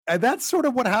And that's sort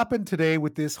of what happened today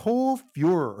with this whole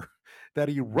furor that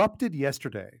erupted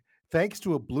yesterday, thanks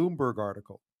to a Bloomberg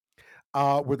article,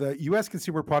 where the U.S.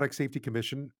 Consumer Product Safety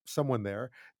Commission, someone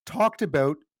there, talked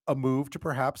about a move to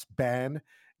perhaps ban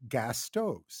gas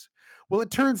stoves. Well,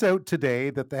 it turns out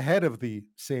today that the head of the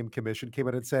same commission came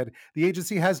out and said the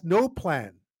agency has no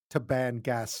plan to ban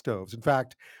gas stoves. In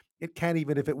fact, it can't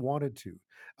even if it wanted to.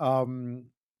 Um,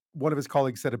 One of his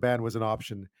colleagues said a ban was an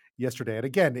option yesterday, and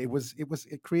again,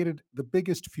 it created the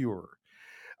biggest furor.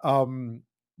 Um,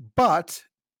 but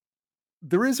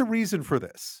there is a reason for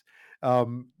this.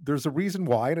 There's a reason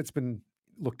why, and it's been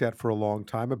looked at for a long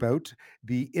time about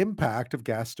the impact of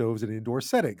gas stoves in indoor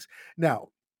settings. Now,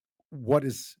 what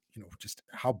is, just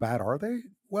how bad are they?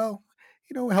 Well,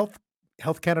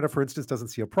 Health Canada, for instance, doesn't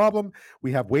see a problem.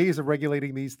 We have ways of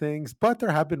regulating these things, but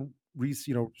there have been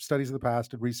studies in the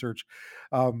past and research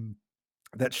um,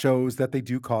 that shows that they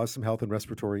do cause some health and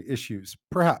respiratory issues,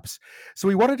 perhaps. So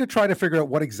we wanted to try to figure out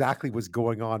what exactly was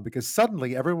going on because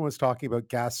suddenly everyone was talking about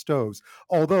gas stoves.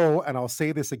 Although, and I'll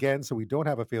say this again so we don't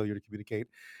have a failure to communicate,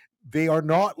 they are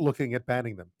not looking at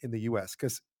banning them in the US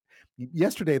because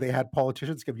yesterday they had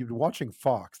politicians come. You've been watching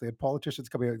Fox. They had politicians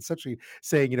coming out and essentially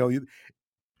saying,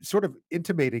 sort of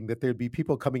intimating that there'd be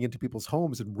people coming into people's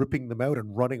homes and ripping them out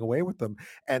and running away with them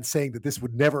and saying that this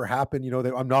would never happen.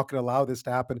 I'm not going to allow this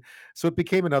to happen. So it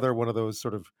became another one of those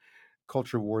sort of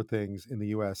culture war things in the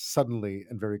US suddenly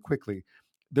and very quickly.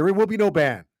 There will be no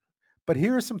ban. But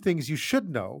here are some things you should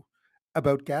know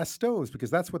about gas stoves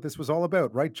because that's what this was all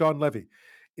about, right? John Levy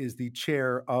is the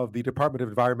chair of the Department of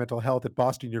Environmental Health at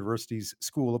Boston University's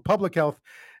School of Public Health,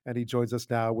 and he joins us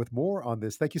now with more on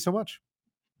this. Thank you so much.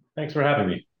 Thanks for having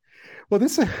me. Well,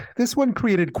 this one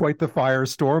created quite the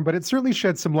firestorm, but it certainly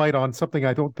shed some light on something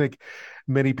I don't think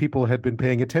many people had been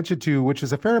paying attention to, which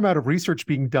is a fair amount of research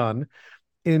being done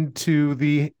into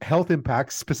the health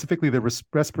impacts, specifically the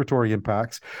respiratory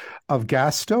impacts of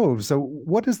gas stoves. So,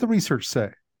 what does the research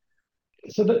say?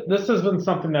 So this has been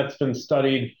something that's been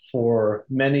studied for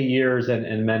many years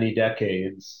and many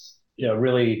decades.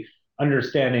 Really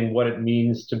understanding what it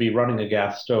means to be running a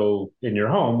gas stove in your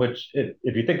home, which,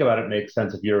 if you think about it, makes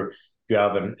sense. If you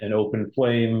have an open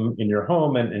flame in your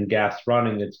home and gas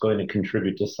running, it's going to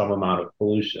contribute to some amount of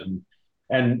pollution.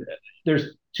 And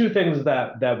there's two things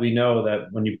that we know that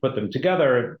when you put them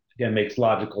together, again, makes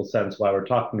logical sense why we're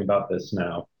talking about this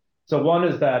now. So one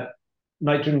is that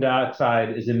nitrogen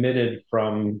dioxide is emitted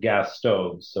from gas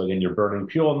stoves. So again, you're burning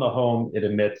fuel in the home, it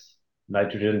emits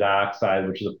nitrogen dioxide,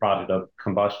 which is a product of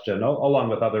combustion, along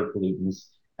with other pollutants.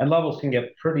 And levels can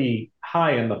get pretty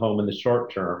high in the home in the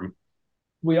short term.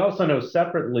 We also know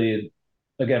separately,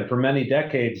 again, for many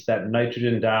decades, that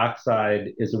nitrogen dioxide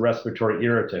is a respiratory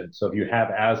irritant. So if you have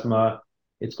asthma,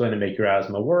 it's going to make your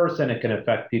asthma worse, and it can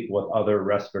affect people with other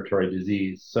respiratory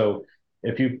disease. So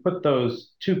if you put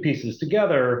those two pieces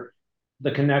together,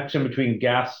 the connection between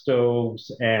gas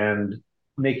stoves and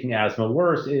making asthma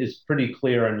worse is pretty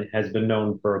clear and has been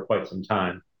known for quite some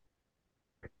time.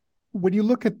 When you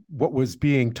look at what was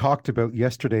being talked about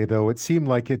yesterday, though, it seemed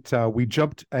like we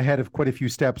jumped ahead of quite a few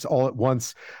steps all at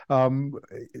once. Um,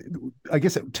 I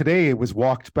guess today it was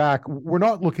walked back. We're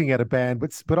not looking at a ban,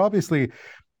 but obviously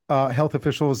health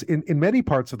officials in many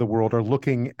parts of the world are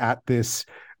looking at this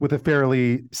with a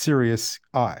fairly serious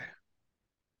eye.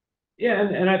 Yeah,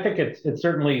 and I think it's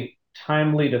certainly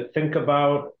timely to think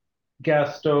about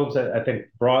gas stoves. I think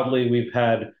broadly we've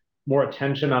had more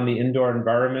attention on the indoor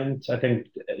environment. I think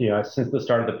since the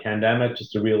start of the pandemic,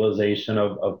 just a realization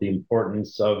of the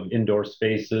importance of indoor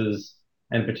spaces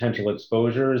and potential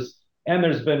exposures. And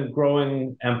there's been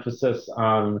growing emphasis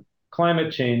on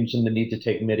climate change and the need to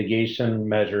take mitigation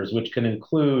measures, which can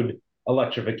include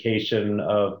electrification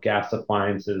of gas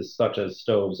appliances such as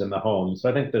stoves in the home.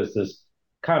 So I think there's this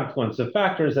confluence of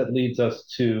factors that leads us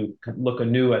to look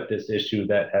anew at this issue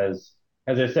that has,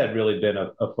 as I said, really been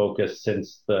a focus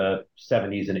since the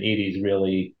 70s and 80s,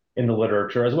 really in the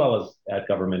literature as well as at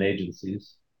government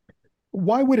agencies.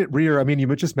 Why would it rear? I mean,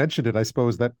 you just mentioned it, I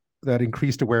suppose, that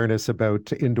increased awareness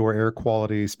about indoor air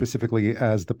quality, specifically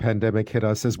as the pandemic hit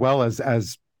us, as well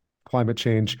as climate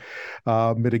change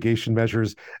mitigation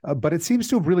measures. But it seems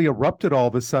to have really erupted all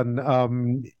of a sudden.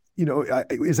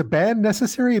 Is a ban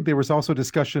necessary? There was also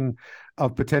discussion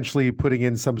of potentially putting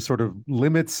in some sort of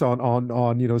limits on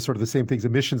sort of the same things,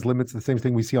 emissions limits, the same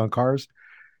thing we see on cars.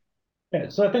 Yeah,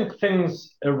 so I think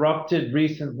things erupted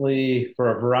recently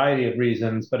for a variety of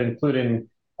reasons, but including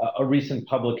a recent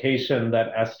publication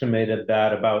that estimated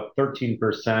that about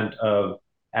 13% of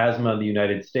asthma in the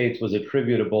United States was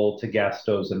attributable to gas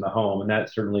stoves in the home. And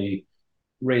that certainly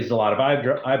raised a lot of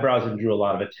eyebrows and drew a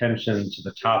lot of attention to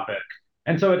the topic.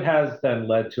 And so it has then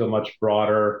led to a much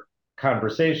broader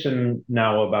conversation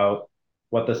now about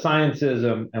what the science is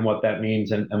and what that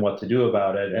means and what to do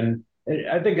about it. And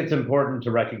I think it's important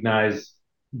to recognize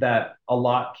that a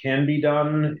lot can be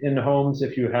done in homes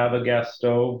if you have a gas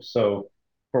stove. So,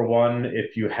 for one,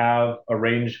 if you have a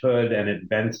range hood and it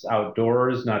vents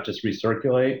outdoors, not just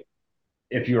recirculate,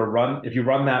 if you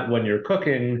run that when you're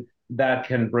cooking, that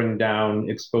can bring down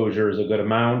exposures a good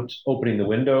amount. Opening the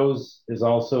windows is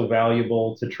also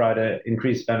valuable to try to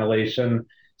increase ventilation.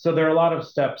 So there are a lot of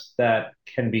steps that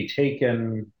can be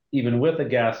taken even with a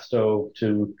gas stove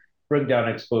to bring down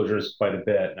exposures quite a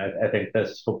bit. And I think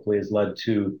this hopefully has led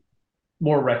to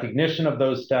more recognition of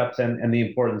those steps and the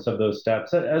importance of those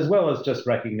steps, as well as just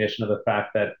recognition of the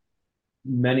fact that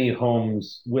many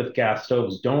homes with gas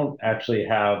stoves don't actually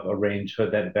have a range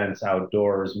hood that vents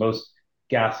outdoors. Most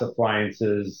gas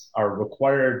appliances are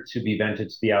required to be vented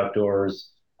to the outdoors.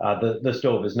 The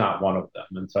stove is not one of them,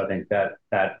 and so I think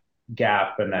that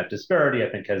gap and that disparity, I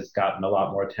think, has gotten a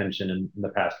lot more attention in the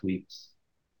past weeks.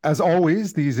 As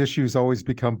always, these issues always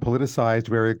become politicized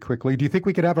very quickly. Do you think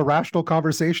we could have a rational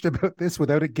conversation about this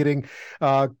without it getting,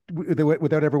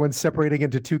 without everyone separating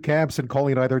into two camps and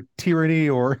calling it either tyranny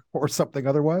or something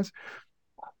otherwise?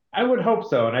 I would hope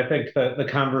so, and I think that the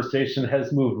conversation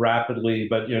has moved rapidly.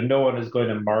 But no one is going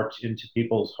to march into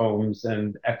people's homes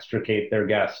and extricate their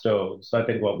gas stoves. So I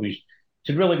think what we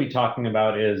should really be talking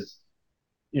about is,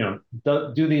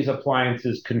 do these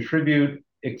appliances contribute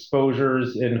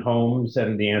exposures in homes?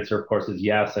 And the answer, of course, is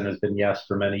yes, and has been yes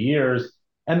for many years.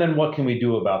 And then what can we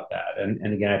do about that?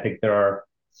 And again, I think there are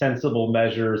sensible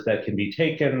measures that can be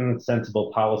taken,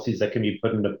 sensible policies that can be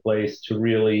put into place to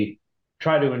really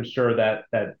try to ensure that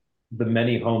the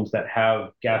many homes that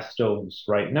have gas stoves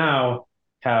right now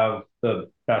have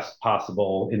the best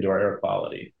possible indoor air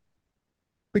quality.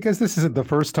 Because this isn't the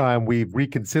first time we've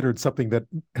reconsidered something that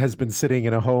has been sitting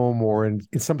in a home or in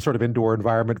some sort of indoor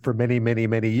environment for many, many,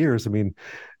 many years. I mean,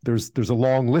 there's a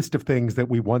long list of things that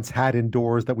we once had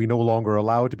indoors that we no longer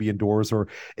allow to be indoors, or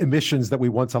emissions that we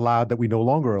once allowed that we no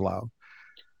longer allow.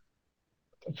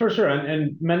 For sure.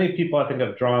 And many people, I think,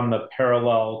 have drawn the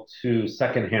parallel to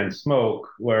secondhand smoke,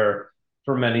 where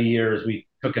for many years we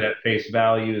took it at face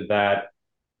value that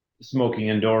smoking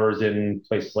indoors in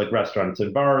places like restaurants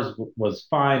and bars was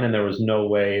fine, and there was no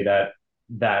way that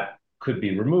that could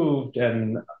be removed.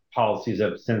 And policies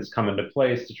have since come into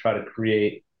place to try to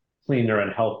create cleaner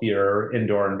and healthier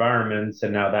indoor environments.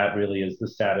 And now that really is the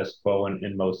status quo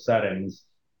in most settings.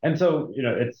 And so,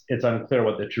 it's unclear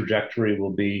what the trajectory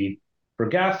will be for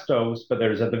gas stoves, but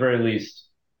there's at the very least,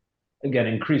 again,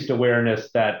 increased awareness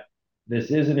that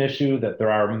this is an issue, that there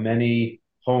are many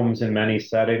homes in many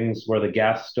settings where the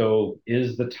gas stove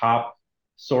is the top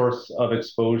source of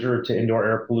exposure to indoor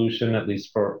air pollution, at least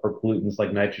for pollutants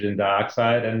like nitrogen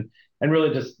dioxide. And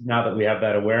really just now that we have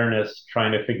that awareness,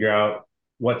 trying to figure out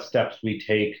what steps we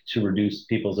take to reduce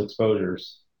people's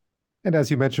exposures. And as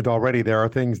you mentioned already, there are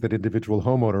things that individual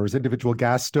homeowners, individual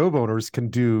gas stove owners can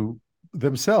do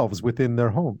themselves within their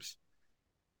homes.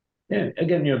 Yeah,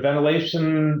 again,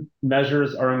 ventilation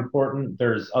measures are important.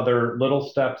 There's other little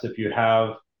steps. If you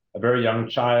have a very young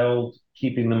child,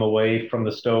 keeping them away from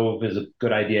the stove is a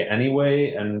good idea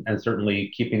anyway, and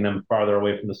certainly keeping them farther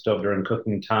away from the stove during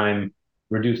cooking time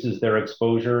reduces their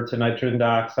exposure to nitrogen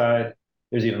dioxide.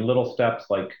 There's even little steps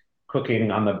like cooking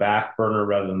on the back burner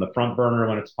rather than the front burner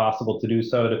when it's possible to do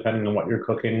so, depending on what you're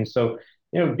cooking. So,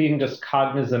 being just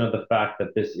cognizant of the fact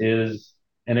that this is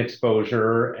an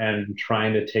exposure and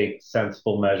trying to take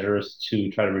sensible measures to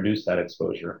try to reduce that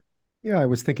exposure. Yeah, I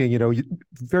was thinking,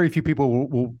 very few people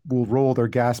will roll their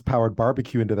gas powered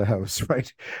barbecue into the house,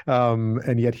 right?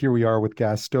 And yet here we are with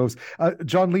gas stoves.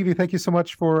 John Levy, thank you so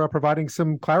much for providing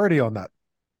some clarity on that.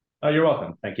 You're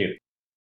welcome. Thank you.